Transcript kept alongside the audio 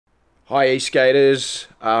Hi e-skaters.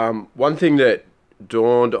 One thing that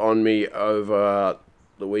dawned on me over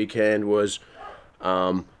the weekend was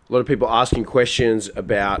a lot of people asking questions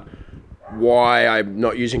about why I'm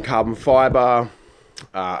not using carbon fiber,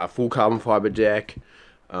 a full carbon fiber deck.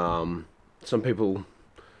 Some people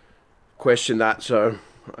question that. So,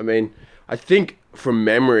 I think from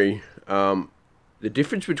memory, the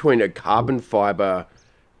difference between a carbon fiber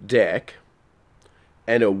deck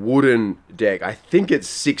and a wooden deck, I think it's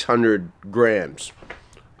 600 grams.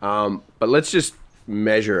 But let's just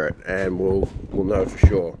measure it and we'll know for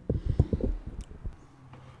sure.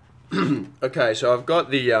 Okay, so I've got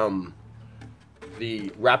the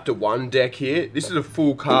Raptor 1 deck here. This is a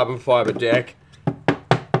full carbon fiber deck.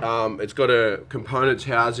 It's got a components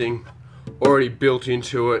housing already built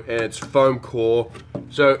into it, and it's foam core,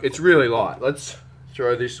 so it's really light. Let's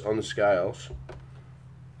throw this on the scales.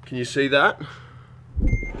 Can you see that?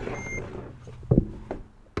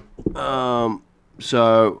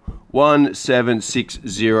 So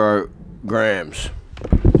 1760 grams.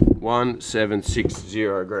 1760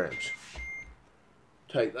 grams.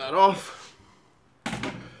 Take that off.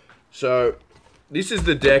 So this is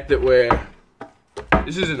the deck that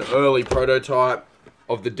this is an early prototype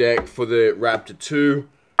of the deck for the Raptor 2.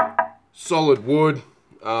 Solid wood.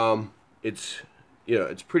 It's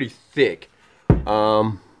pretty thick.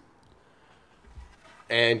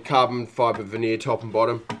 And carbon fiber veneer top and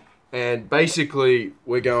bottom. And basically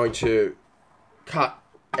we're going to cut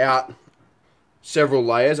out several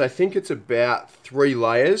layers. I think it's about 3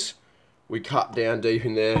 layers. We cut down deep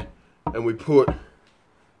in there and we put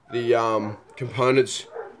the components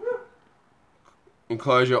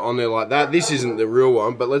enclosure on there like that. This isn't the real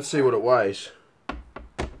one, but let's see what it weighs.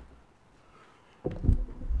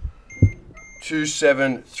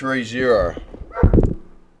 2730.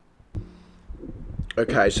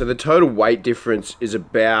 Okay, so the total weight difference is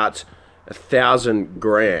about 1,000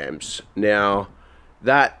 grams. Now,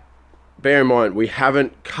 bear in mind, we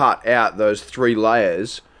haven't cut out those 3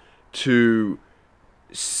 layers to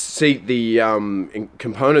seat the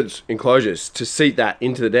components enclosures, to seat that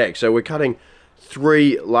into the deck. So we're cutting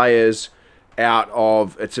 3 layers out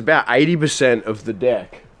of, it's about 80% of the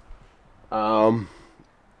deck.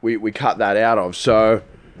 We cut that out of. So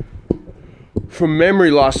from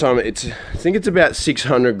memory last time, I think it's about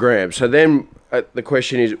 600 grams. So then the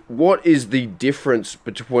question is, what is the difference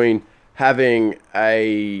between having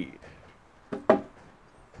a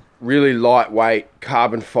really lightweight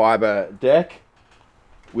carbon fiber deck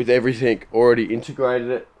with everything already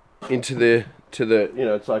integrated into the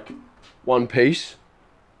it's like one piece,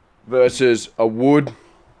 versus a wood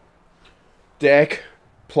deck,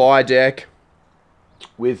 ply deck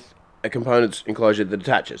with a components enclosure that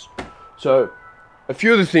attaches? So a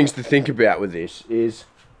few of the things to think about with this is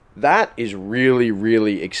that is really,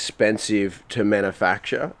 really expensive to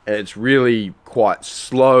manufacture, and it's really quite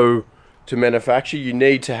slow to manufacture. You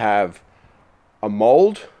need to have a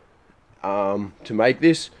mold to make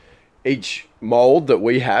this. Each mold that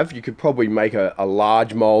we have, you could probably make a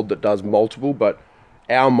large mold that does multiple, but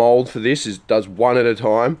our mold for this does one at a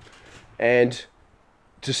time. And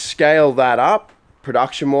to scale that up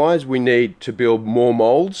production wise, we need to build more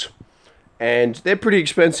molds, and they're pretty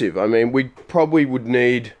expensive. We probably would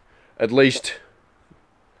need at least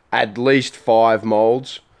 5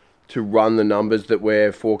 molds to run the numbers that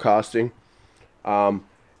we're forecasting. And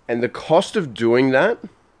the cost of doing that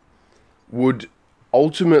would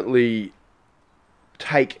ultimately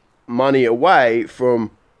take money away from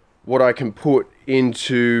what I can put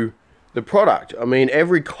into the product.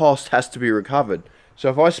 Every cost has to be recovered. So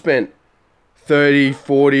if I spent $30,000,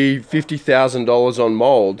 $40,000, $50,000 on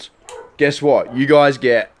molds, guess what? You guys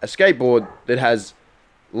get a skateboard that has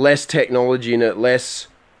less technology in it, less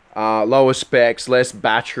lower specs, less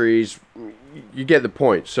batteries. You get the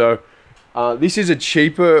point. So this is a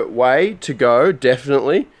cheaper way to go,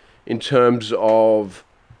 definitely, in terms of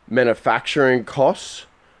manufacturing costs.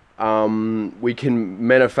 We can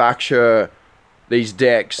manufacture these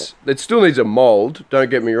decks. It still needs a mold,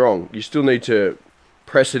 don't get me wrong. You still need to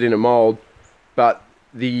press it in a mold, but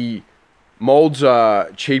the molds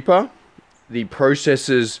are cheaper. The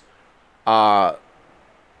processes are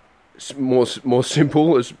more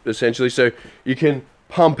simple, essentially. So you can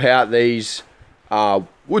pump out these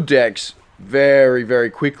wood decks very, very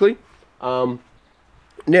quickly.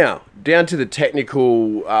 Now, down to the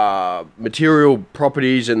technical material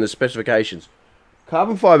properties and the specifications.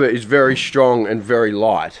 Carbon fiber is very strong and very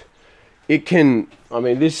light. It can,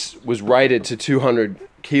 this was rated to 200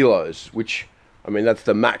 kilos, which, that's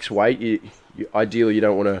the max weight. Ideally, you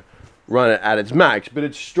don't want to run it at its max, but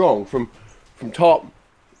it's strong. From top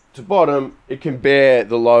to bottom, it can bear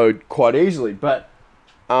the load quite easily. But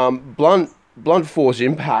blunt force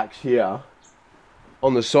impacts here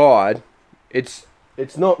on the side, it's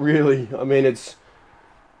not really. I mean, it's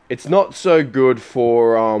not so good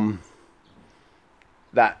for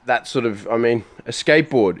that sort of. I mean, a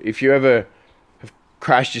skateboard. If you ever have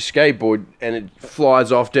crashed your skateboard and it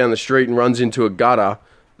flies off down the street and runs into a gutter,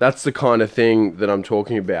 that's the kind of thing that I'm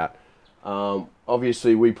talking about.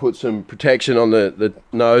 Obviously, we put some protection on the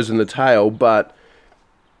nose and the tail, but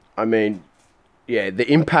I mean, yeah,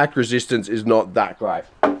 the impact resistance is not that great.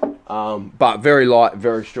 But very light,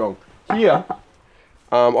 very strong. Here,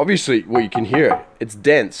 obviously, well, you can hear it. It's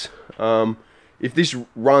dense. If this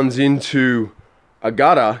runs into a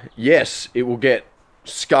gutter, yes, it will get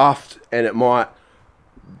scuffed and it might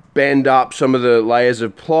bend up some of the layers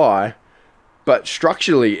of ply, but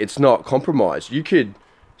structurally, it's not compromised. You could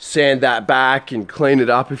sand that back and clean it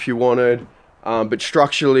up if you wanted, but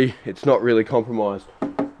structurally it's not really compromised.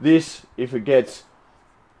 This, if it gets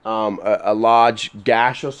a large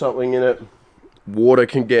gash or something in it, water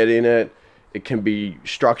can get in it, it can be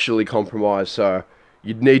structurally compromised, so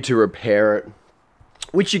you'd need to repair it,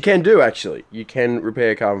 which you can do actually. You can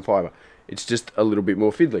repair carbon fiber, it's just a little bit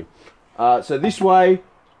more fiddly. So this way,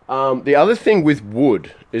 the other thing with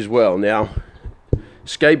wood as well, now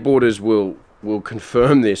skateboarders will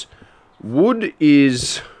confirm this. Wood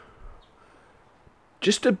is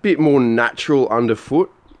just a bit more natural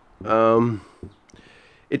underfoot.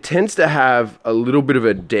 It tends to have a little bit of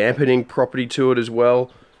a dampening property to it as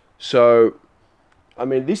well. So, I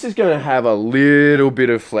mean, this is going to have a little bit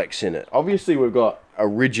of flex in it. Obviously, we've got a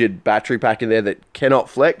rigid battery pack in there that cannot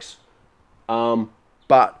flex.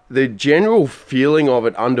 But the general feeling of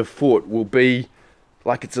it underfoot will be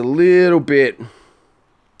like it's a little bit...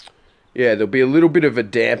 Yeah, there'll be a little bit of a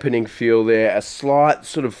dampening feel there, a slight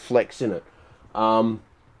sort of flex in it. And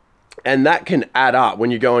that can add up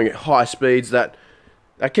when you're going at high speeds. That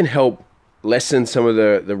can help lessen some of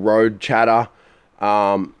the road chatter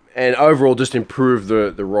and overall just improve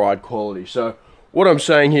the ride quality. So what I'm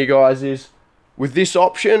saying here, guys, is with this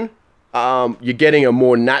option, you're getting a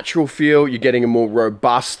more natural feel, you're getting a more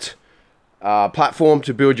robust platform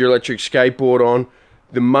to build your electric skateboard on.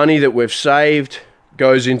 The money that we've saved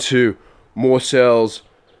goes into more cells,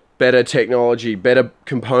 better technology, better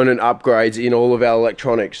component upgrades in all of our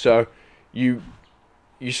electronics. So you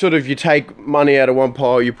take money out of one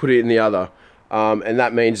pile, you put it in the other, and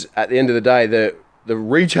that means at the end of the day, the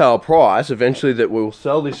retail price eventually that we'll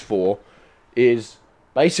sell this for is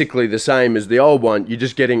basically the same as the old one. You're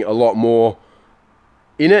just getting a lot more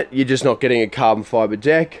in it. You're just not getting a carbon fiber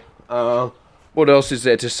deck. What else is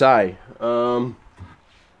there to say?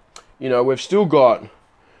 You know, we're still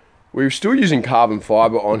using carbon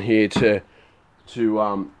fiber on here to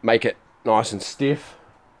make it nice and stiff,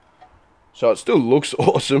 so it still looks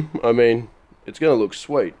awesome. I mean, it's gonna look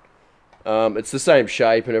sweet. It's the same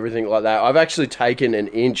shape and everything like that. I've actually taken an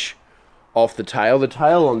inch off the tail. The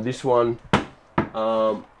tail on this one,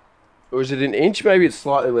 or is it an inch? Maybe it's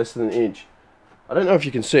slightly less than an inch. I don't know if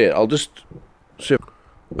you can see it. I'll just see.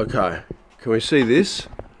 Okay, can we see this?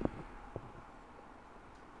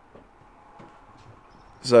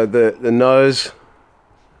 So the nose,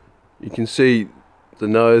 you can see the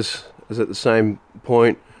nose is at the same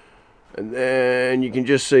point, and then you can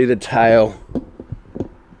just see the tail a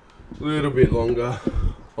little bit longer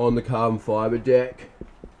on the carbon fiber deck.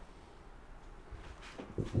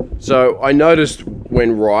 So I noticed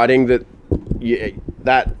when riding that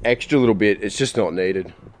that extra little bit, it's just not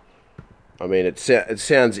needed. I mean, it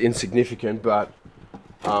sounds insignificant, but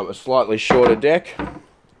a slightly shorter deck.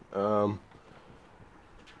 I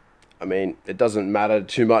mean, it doesn't matter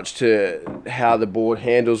too much to how the board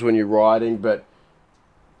handles when you're riding, but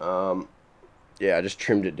yeah, I just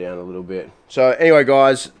trimmed it down a little bit. So anyway,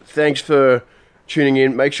 guys, thanks for tuning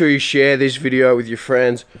in. Make sure you share this video with your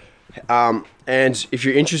friends. And if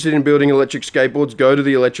you're interested in building electric skateboards, go to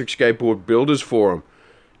the Electric Skateboard Builders Forum.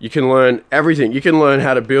 You can learn everything. You can learn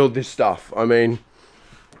how to build this stuff. I mean,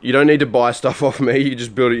 you don't need to buy stuff off me. You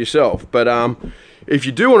just build it yourself. But if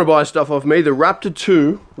you do want to buy stuff off me, the Raptor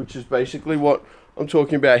 2, which is basically what I'm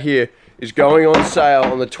talking about here, is going on sale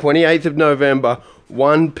on the 28th of November,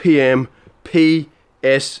 1 p.m.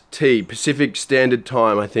 PST, Pacific Standard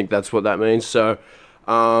Time. I think that's what that means. So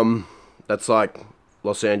that's like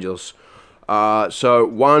Los Angeles. So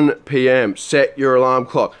 1 p.m. Set your alarm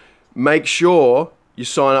clock. Make sure you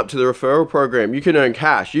sign up to the referral program. You can earn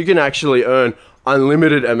cash. You can actually earn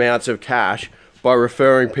unlimited amounts of cash by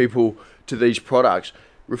referring people to these products.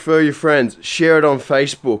 Refer your friends. Share it on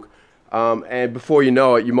Facebook. And before you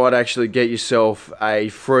know it, you might actually get yourself a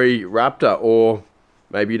free Raptor or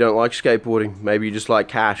Maybe you don't like skateboarding. Maybe you just like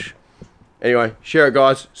cash. Anyway, share it,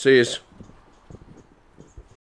 guys. See yous.